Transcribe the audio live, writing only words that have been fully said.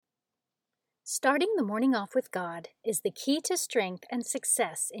Starting the morning off with God is the key to strength and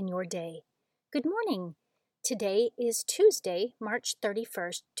success in your day. Good morning. Today is Tuesday, March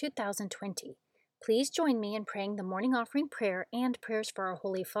 31st, 2020. Please join me in praying the morning offering prayer and prayers for our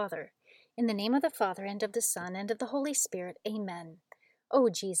Holy Father. In the name of the Father, and of the Son, and of the Holy Spirit, amen. O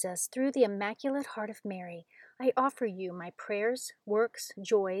Jesus, through the Immaculate Heart of Mary, I offer you my prayers, works,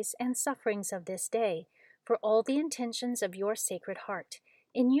 joys, and sufferings of this day, for all the intentions of your Sacred Heart,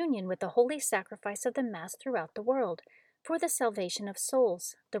 in union with the holy sacrifice of the Mass throughout the world, for the salvation of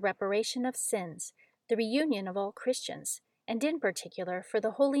souls, the reparation of sins, the reunion of all Christians, and in particular for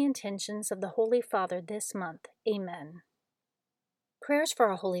the holy intentions of the Holy Father this month. Amen. Prayers for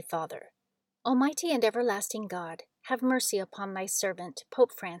our Holy Father. Almighty and everlasting God, have mercy upon thy servant,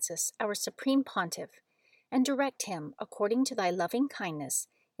 Pope Francis, our Supreme Pontiff, and direct him, according to thy loving kindness,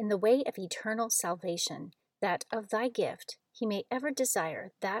 in the way of eternal salvation, that of thy gift he may ever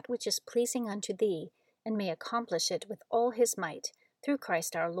desire that which is pleasing unto thee, and may accomplish it with all his might, through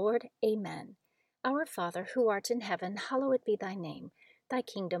Christ our Lord. Amen. Our Father, who art in heaven, hallowed be thy name. Thy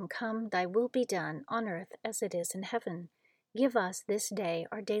kingdom come, thy will be done, on earth as it is in heaven. Give us this day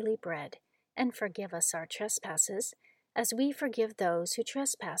our daily bread, and forgive us our trespasses, as we forgive those who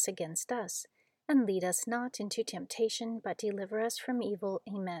trespass against us. And lead us not into temptation, but deliver us from evil.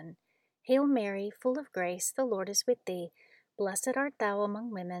 Amen. Hail Mary, full of grace, the Lord is with thee. Blessed art thou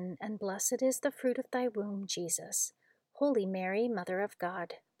among women, and blessed is the fruit of thy womb, Jesus. Holy Mary, Mother of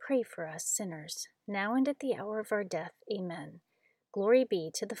God, pray for us sinners, now and at the hour of our death. Amen. Glory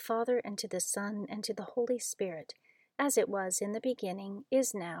be to the Father, and to the Son, and to the Holy Spirit, as it was in the beginning,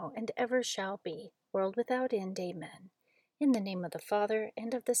 is now, and ever shall be, world without end. Amen. In the name of the Father,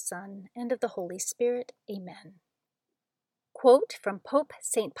 and of the Son, and of the Holy Spirit. Amen. Quote from Pope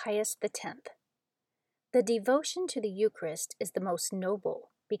St. Pius X. The devotion to the Eucharist is the most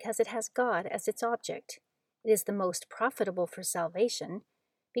noble, because it has God as its object. It is the most profitable for salvation,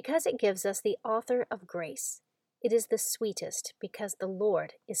 because it gives us the author of grace. It is the sweetest, because the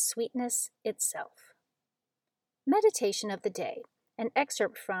Lord is sweetness itself. Meditation of the Day, an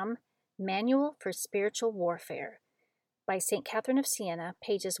excerpt from Manual for Spiritual Warfare by St. Catherine of Siena,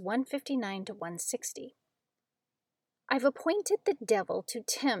 pages 159 to 160. I've appointed the devil to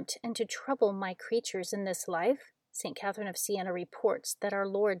tempt and to trouble my creatures in this life, St. Catherine of Siena reports that our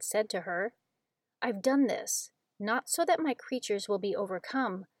Lord said to her. I've done this, not so that my creatures will be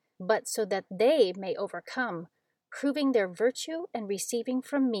overcome, but so that they may overcome, proving their virtue and receiving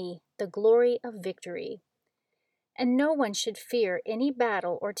from me the glory of victory. And no one should fear any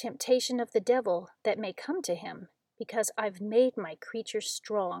battle or temptation of the devil that may come to him, because I've made my creatures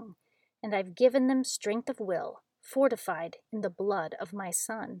strong, and I've given them strength of will, fortified in the blood of my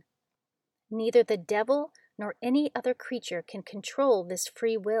Son. Neither the devil nor any other creature can control this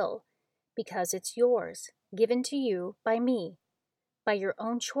free will, because it's yours, given to you by me. By your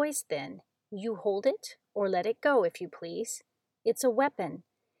own choice, then, you hold it or let it go if you please. It's a weapon,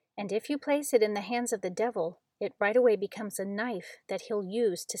 and if you place it in the hands of the devil, it right away becomes a knife that he'll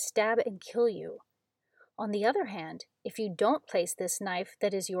use to stab and kill you. On the other hand, if you don't place this knife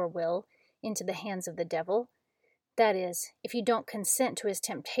that is your will into the hands of the devil, that is, if you don't consent to his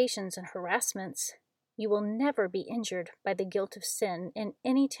temptations and harassments, you will never be injured by the guilt of sin in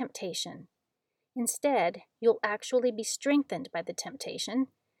any temptation. Instead, you'll actually be strengthened by the temptation,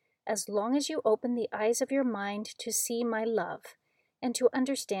 as long as you open the eyes of your mind to see my love, and to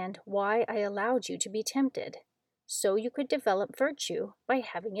understand why I allowed you to be tempted, so you could develop virtue by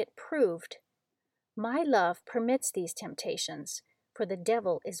having it proved. My love permits these temptations, for the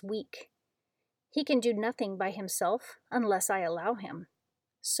devil is weak. He can do nothing by himself unless I allow him.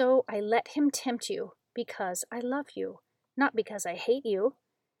 So I let him tempt you because I love you, not because I hate you.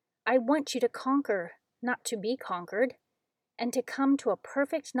 I want you to conquer, not to be conquered, and to come to a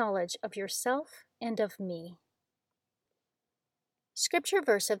perfect knowledge of yourself and of me. Scripture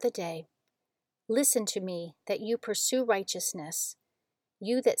verse of the day. Listen to me, that you pursue righteousness,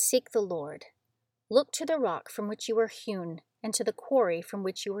 you that seek the Lord. Look to the rock from which you were hewn, and to the quarry from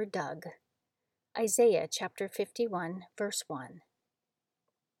which you were dug. Isaiah chapter 51, verse 1.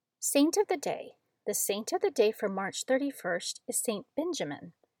 Saint of the Day. The saint of the day for March 31st is Saint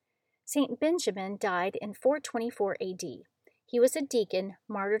Benjamin. Saint Benjamin died in 424 AD. He was a deacon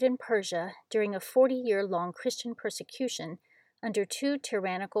martyred in Persia during a 40-year-long Christian persecution under two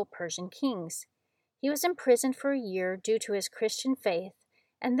tyrannical Persian kings. He was imprisoned for a year due to his Christian faith,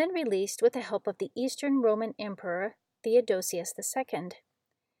 and then released with the help of the Eastern Roman Emperor Theodosius II.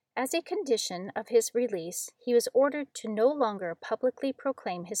 As a condition of his release, he was ordered to no longer publicly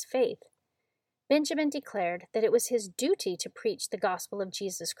proclaim his faith. Benjamin declared that it was his duty to preach the gospel of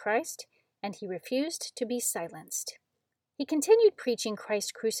Jesus Christ, and he refused to be silenced. He continued preaching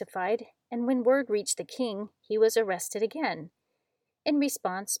Christ crucified, and when word reached the king, he was arrested again. In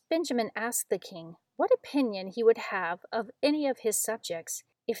response, Benjamin asked the king what opinion he would have of any of his subjects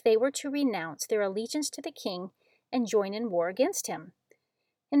if they were to renounce their allegiance to the king and join in war against him.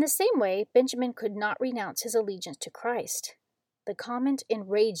 In the same way, Benjamin could not renounce his allegiance to Christ. The comment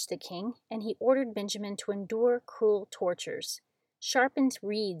enraged the king, and he ordered Benjamin to endure cruel tortures. Sharpened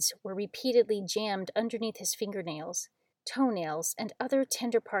reeds were repeatedly jammed underneath his fingernails, toenails, and other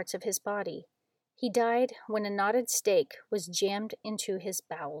tender parts of his body. He died when a knotted stake was jammed into his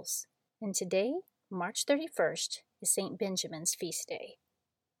bowels. And today, March 31st, is St. Benjamin's feast day.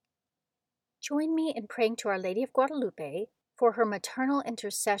 Join me in praying to Our Lady of Guadalupe for her maternal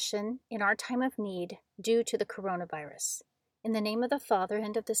intercession in our time of need due to the coronavirus. In the name of the Father,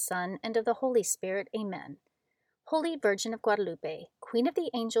 and of the Son, and of the Holy Spirit, amen. Holy Virgin of Guadalupe, Queen of the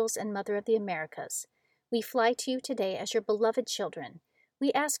Angels and Mother of the Americas, we fly to you today as your beloved children.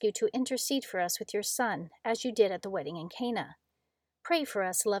 We ask you to intercede for us with your Son, as you did at the wedding in Cana. Pray for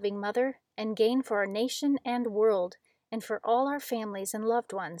us, loving Mother, and gain for our nation and world, and for all our families and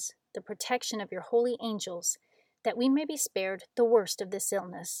loved ones, the protection of your holy angels, that we may be spared the worst of this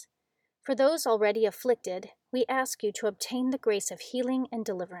illness. For those already afflicted, we ask you to obtain the grace of healing and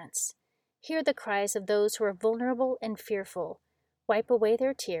deliverance. Hear the cries of those who are vulnerable and fearful. Wipe away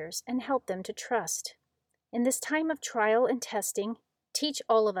their tears and help them to trust. In this time of trial and testing, teach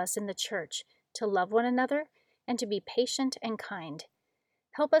all of us in the Church to love one another and to be patient and kind.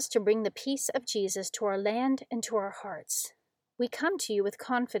 Help us to bring the peace of Jesus to our land and to our hearts. We come to you with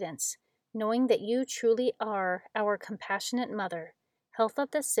confidence, knowing that you truly are our compassionate Mother, health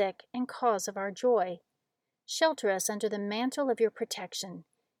of the sick and cause of our joy. Shelter us under the mantle of your protection.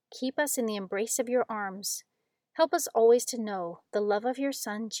 Keep us in the embrace of your arms. Help us always to know the love of your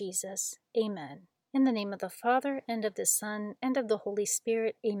Son, Jesus. Amen. In the name of the Father, and of the Son, and of the Holy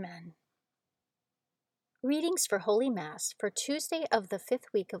Spirit. Amen. Readings for Holy Mass for Tuesday of the 5th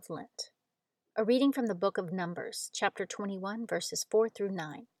week of Lent. A reading from the book of Numbers, chapter 21, verses 4 through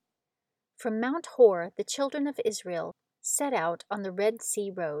 9. From Mount Hor, the children of Israel set out on the Red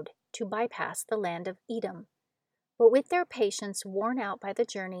Sea road to bypass the land of Edom. But with their patience worn out by the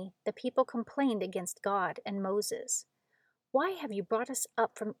journey, the people complained against God and Moses. "Why have you brought us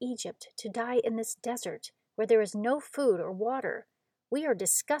up from Egypt to die in this desert, where there is no food or water? We are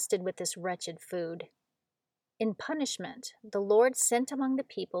disgusted with this wretched food." In punishment, the Lord sent among the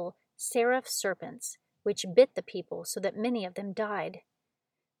people seraph serpents, which bit the people so that many of them died.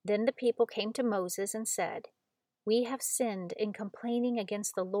 Then the people came to Moses and said, "We have sinned in complaining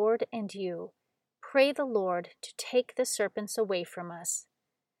against the Lord and you. Pray the Lord to take the serpents away from us."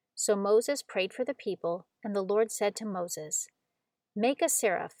 So Moses prayed for the people, and the Lord said to Moses, "Make a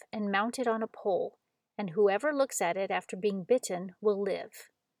seraph and mount it on a pole, and whoever looks at it after being bitten will live."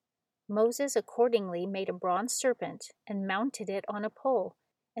 Moses accordingly made a bronze serpent and mounted it on a pole,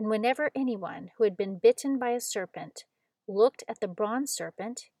 and whenever anyone who had been bitten by a serpent looked at the bronze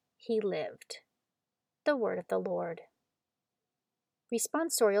serpent, he lived. The word of the Lord.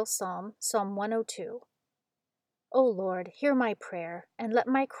 Responsorial Psalm, Psalm 102. O Lord, hear my prayer, and let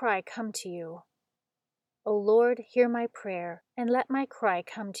my cry come to you. O Lord, hear my prayer, and let my cry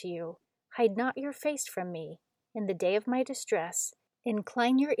come to you. Hide not your face from me in the day of my distress.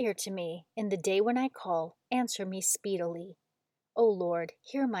 Incline your ear to me in the day when I call. Answer me speedily. O Lord,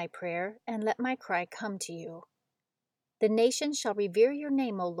 hear my prayer, and let my cry come to you. The nations shall revere your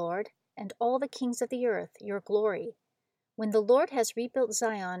name, O Lord, and all the kings of the earth your glory. When the Lord has rebuilt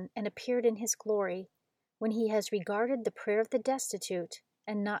Zion and appeared in his glory, when he has regarded the prayer of the destitute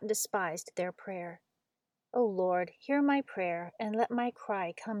and not despised their prayer. O Lord, hear my prayer, and let my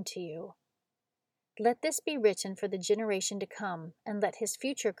cry come to you. Let this be written for the generation to come, and let his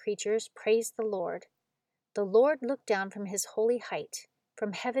future creatures praise the Lord. The Lord looked down from his holy height.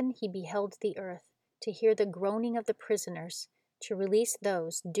 From heaven he beheld the earth, to hear the groaning of the prisoners, to release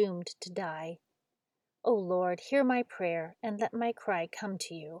those doomed to die. O Lord, hear my prayer, and let my cry come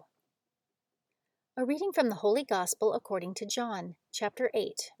to you. A reading from the Holy Gospel according to John, chapter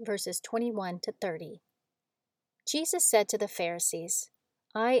 8, verses 21 to 30. Jesus said to the Pharisees,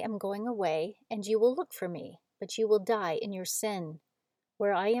 "I am going away, and you will look for me, but you will die in your sin.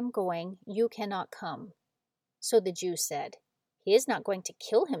 Where I am going, you cannot come." So the Jews said, "He is not going to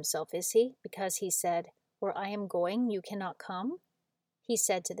kill himself, is he, because he said, 'Where I am going, you cannot come'?" He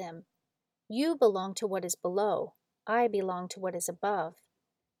said to them, "You belong to what is below. I belong to what is above.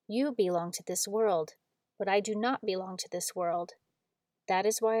 You belong to this world, but I do not belong to this world. That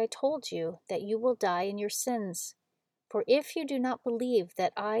is why I told you that you will die in your sins. For if you do not believe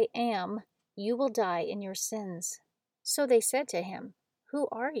that I am, you will die in your sins." So they said to him, "Who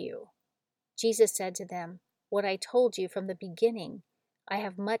are you?" Jesus said to them, "What I told you from the beginning. I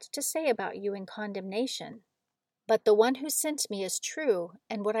have much to say about you in condemnation. But the one who sent me is true,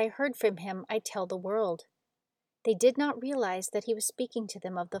 and what I heard from him I tell the world." They did not realize that he was speaking to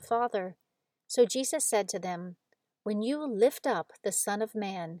them of the Father. So Jesus said to them, "When you lift up the Son of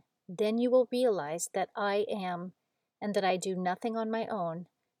Man, then you will realize that I am, and that I do nothing on my own,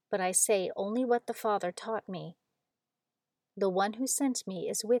 but I say only what the Father taught me. The one who sent me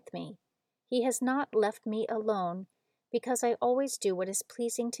is with me. He has not left me alone, because I always do what is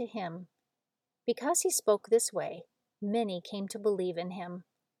pleasing to him." Because he spoke this way, many came to believe in him.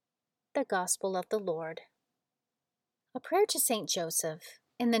 The Gospel of the Lord. A prayer to Saint Joseph.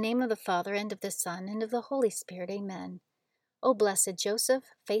 In the name of the Father, and of the Son, and of the Holy Spirit. Amen. O blessed Joseph,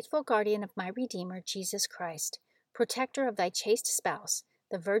 faithful guardian of my Redeemer, Jesus Christ, protector of thy chaste spouse,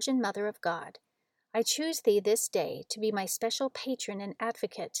 the Virgin Mother of God, I choose thee this day to be my special patron and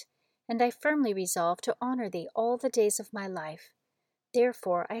advocate, and I firmly resolve to honor thee all the days of my life.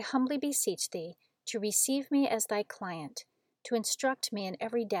 Therefore I humbly beseech thee to receive me as thy client, to instruct me in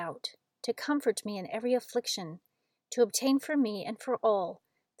every doubt, to comfort me in every affliction, to obtain for me and for all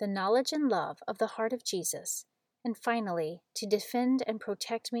the knowledge and love of the heart of Jesus, and finally to defend and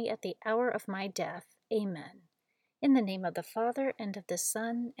protect me at the hour of my death. Amen. In the name of the Father, and of the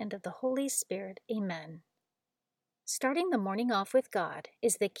Son, and of the Holy Spirit. Amen. Starting the morning off with God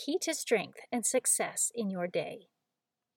is the key to strength and success in your day.